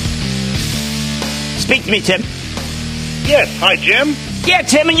 Speak to me, Tim. Yes. Hi, Jim. Yeah,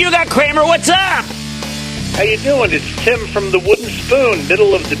 Tim, and you got Cramer. What's up? How you doing? It's Tim from the Wooden Spoon,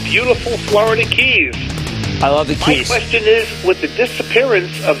 middle of the beautiful Florida Keys. I love the Keys. My question is, with the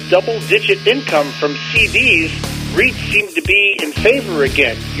disappearance of double-digit income from CDs, REITs seem to be in favor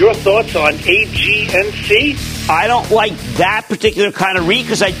again. Your thoughts on AGNC? I don't like that particular kind of REIT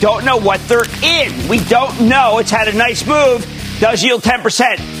because I don't know what they're in. We don't know. It's had a nice move. Does yield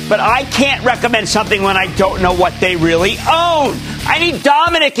 10%. But I can't recommend something when I don't know what they really own. I need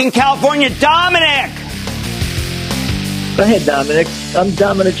Dominic in California. Dominic! Go ahead, Dominic. I'm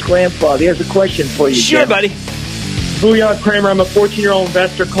Dominic's grandfather. Here's a question for you, Sure, Jim. buddy. Booyah, Cramer. I'm a 14-year-old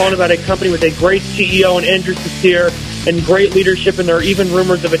investor calling about a company with a great CEO and Andrew Cecere and great leadership, and there are even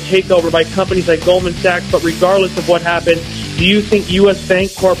rumors of a takeover by companies like Goldman Sachs. But regardless of what happens, do you think U.S.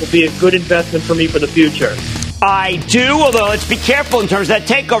 Bancorp will be a good investment for me for the future? I do, although let's be careful in terms of that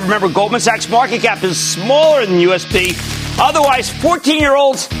takeover. Remember, Goldman Sachs market cap is smaller than USB. Otherwise,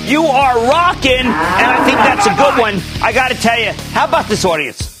 14-year-olds, you are rocking, and I think that's a good one. I got to tell you, how about this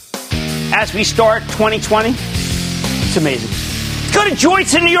audience? As we start 2020, it's amazing. Go to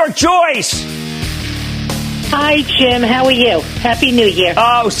Joyce in New York. Joyce! Hi, Jim. How are you? Happy New Year.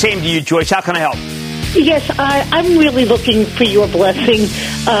 Oh, same to you, Joyce. How can I help? Yes, I'm really looking for your blessing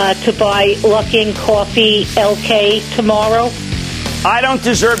to buy Luckin Coffee LK tomorrow. I don't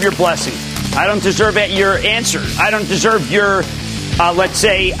deserve your blessing. I don't deserve your answer. I don't deserve your, let's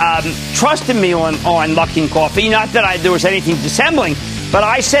say, trust in me on Luckin Coffee. Not that there was anything dissembling, but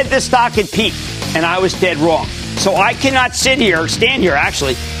I said this stock had peaked, and I was dead wrong. So I cannot stand here,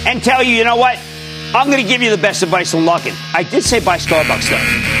 actually, and tell you, you know what? I'm going to give you the best advice on Luckin. I did say buy Starbucks, though.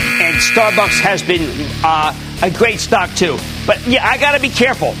 And Starbucks has been a great stock, too. But, yeah, I got to be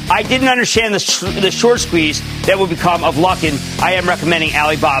careful. I didn't understand the short squeeze that would become of Luckin. I am recommending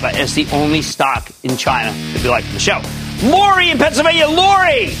Alibaba as the only stock in China to be like the show. Lori in Pennsylvania.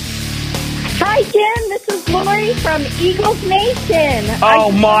 Lori! Hi, Jim. This is Lori from Eagles Nation.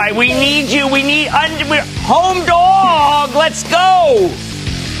 Oh, my. We need you. We need home dog. Let's go.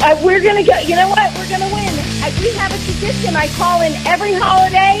 We're going to go. You know what? We're going to win. We have a tradition. I call in every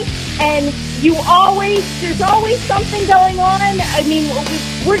holiday, and there's always something going on. I mean,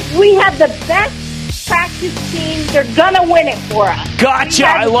 we have the best practice team. They're going to win it for us. Gotcha.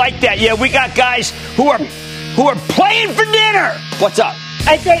 I like that. Yeah, we got guys who are playing for dinner. What's up?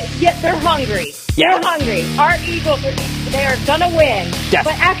 I say, yeah, they're hungry. Yeah. They're hungry. Our Eagles, they are going to win. Yeah.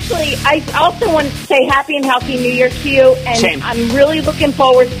 But actually, I also want to say happy and healthy New Year to you. And Same. I'm really looking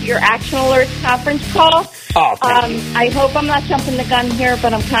forward to your Action Alerts conference call. Oh, thank you. I hope I'm not jumping the gun here,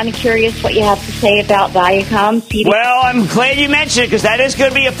 but I'm kind of curious what you have to say about Viacom. Well, I'm glad you mentioned it because that is going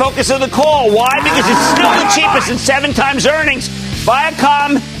to be a focus of the call. Why? Because it's still the cheapest and 7 times earnings.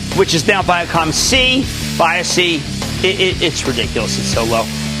 Viacom, which is now Viacom C, Viac. It's ridiculous. It's so low.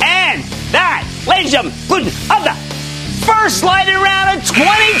 And that, ladies and gentlemen, of the first lightning round of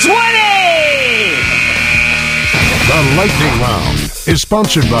 2020. The Lightning Round is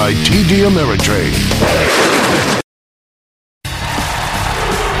sponsored by TD Ameritrade.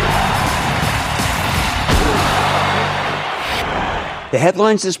 The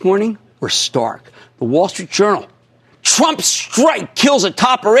headlines this morning were stark. The Wall Street Journal Trump strike kills a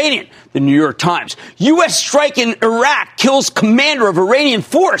top Iranian, the New York Times. U.S. strike in Iraq kills commander of Iranian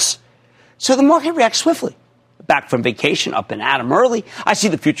force. So the market reacts swiftly. Back from vacation, up and at 'em early. I see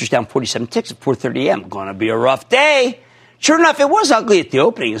the futures down 47 ticks at 4:30 a.m. Going to be a rough day. Sure enough, it was ugly at the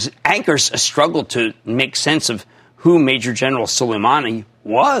opening as anchors struggled to make sense of who Major General Soleimani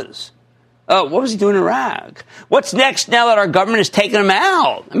was. What was he doing in Iraq? What's next now that our government has taken him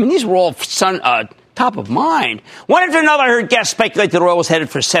out? I mean, these were all top of mind. One after another, I heard guests speculate that oil was headed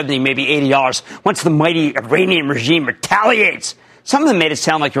for $70, maybe $80 once the mighty Iranian regime retaliates. Some of them made it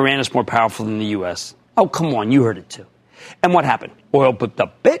sound like Iran is more powerful than the U.S. Oh, come on, you heard it too. And what happened? Oil booked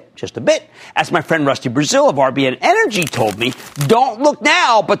up just a bit. As my friend Rusty Brazil of RBN Energy told me, don't look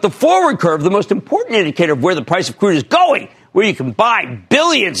now, but the forward curve, the most important indicator of where the price of crude is going, where you can buy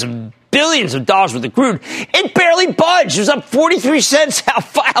billions of dollars worth of crude, it barely budged. It was up 43 cents out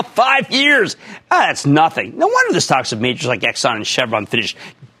 5 years. That's nothing. No wonder the stocks of majors like Exxon and Chevron finished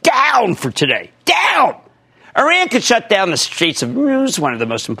down for today. Down! Iran could shut down the Straits of Hormuz, one of the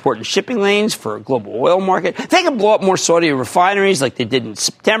most important shipping lanes for a global oil market. They could blow up more Saudi refineries like they did in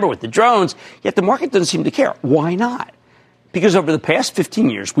September with the drones, yet the market doesn't seem to care. Why not? Because over the past 15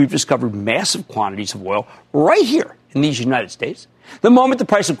 years, we've discovered massive quantities of oil right here in these United States. The moment the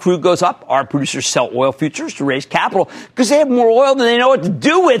price of crude goes up, our producers sell oil futures to raise capital because they have more oil than they know what to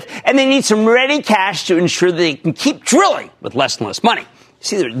do with, and they need some ready cash to ensure that they can keep drilling with less and less money.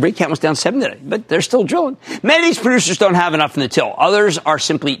 See, the rig count was down 7 today, but they're still drilling. Many of these producers don't have enough in the till. Others are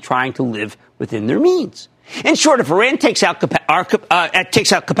simply trying to live within their means. In short, if Iran takes out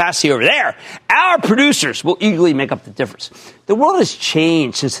capacity over there, our producers will eagerly make up the difference. The world has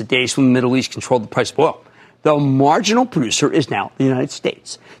changed since the days when the Middle East controlled the price of oil. The marginal producer is now the United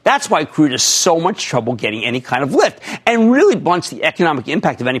States. That's why crude has so much trouble getting any kind of lift and really blunts the economic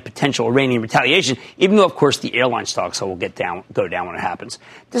impact of any potential Iranian retaliation, even though, of course, the airline stocks will go down when it happens.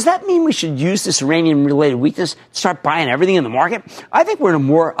 Does that mean we should use this Iranian-related weakness to start buying everything in the market? I think we're in a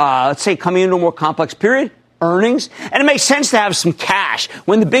more, coming into a more complex period. Earnings, and it makes sense to have some cash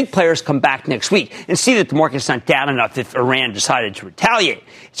when the big players come back next week and see that the market's not down enough if Iran decided to retaliate.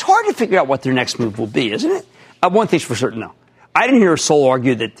 It's hard to figure out what their next move will be, isn't it? One thing's for certain, though. I didn't hear a soul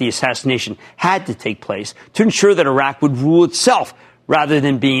argue that the assassination had to take place to ensure that Iraq would rule itself rather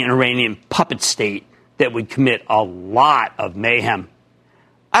than being an Iranian puppet state that would commit a lot of mayhem.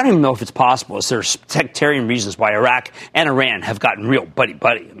 I don't even know if it's possible, as there are sectarian reasons why Iraq and Iran have gotten real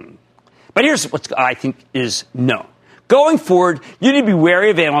buddy-buddy. But here's what I think is known. Going forward, you need to be wary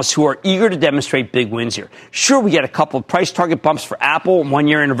of analysts who are eager to demonstrate big wins here. Sure, we get a couple of price target bumps for Apple, 1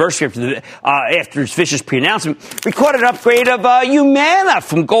 year anniversary after its vicious pre-announcement. We caught an upgrade of Humana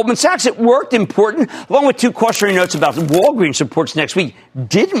from Goldman Sachs. It worked, important, along with 2 cautionary notes about Walgreens reports next week.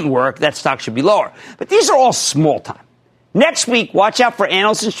 Didn't work. That stock should be lower. But these are all small time. Next week, watch out for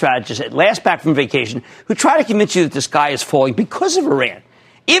analysts and strategists at last back from vacation who try to convince you that the sky is falling because of Iran.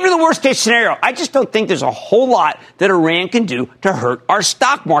 Even in the worst-case scenario, I just don't think there's a whole lot that Iran can do to hurt our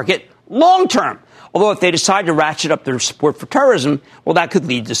stock market long-term. Although if they decide to ratchet up their support for terrorism, well, that could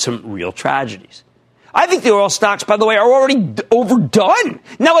lead to some real tragedies. I think the oil stocks, by the way, are already overdone.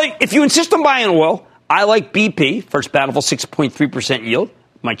 Now, if you insist on buying oil, I like BP, First Bountiful, 6.3% yield.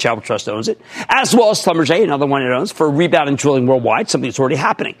 My Chapel Trust owns it, as well as Schlumberger, another one it owns, for a rebound in drilling worldwide, something that's already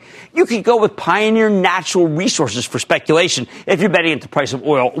happening. You could go with Pioneer Natural Resources for speculation if you're betting that the price of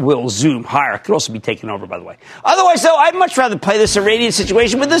oil will zoom higher. It could also be taken over, by the way. Otherwise, though, I'd much rather play this Iranian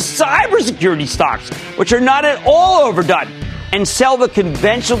situation with the cybersecurity stocks, which are not at all overdone, and sell the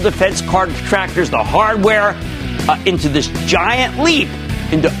conventional defense contractors, the hardware, into this giant leap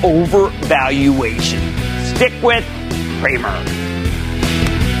into overvaluation. Stick with Cramer.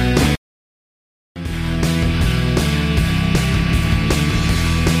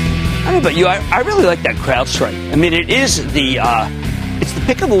 I don't know about you, I really like that CrowdStrike. I mean, it's the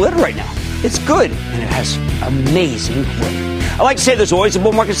pick of the litter right now. It's good, and it has amazing growth. I like to say there's always a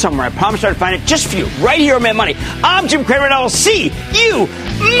bull market somewhere. I promise I'll find it just for you, right here on Mad Money. I'm Jim Cramer, and I will see you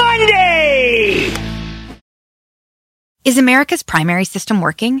Monday! Is America's primary system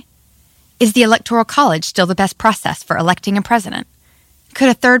working? Is the Electoral College still the best process for electing a president? Could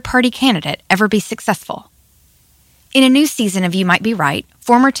a third-party candidate ever be successful? In a new season of You Might Be Right,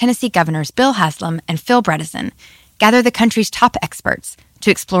 former Tennessee governors Bill Haslam and Phil Bredesen gather the country's top experts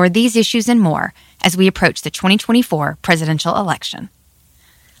to explore these issues and more as we approach the 2024 presidential election.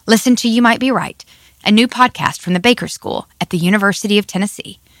 Listen to You Might Be Right, a new podcast from the Baker School at the University of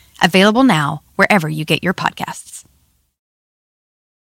Tennessee, available now wherever you get your podcasts.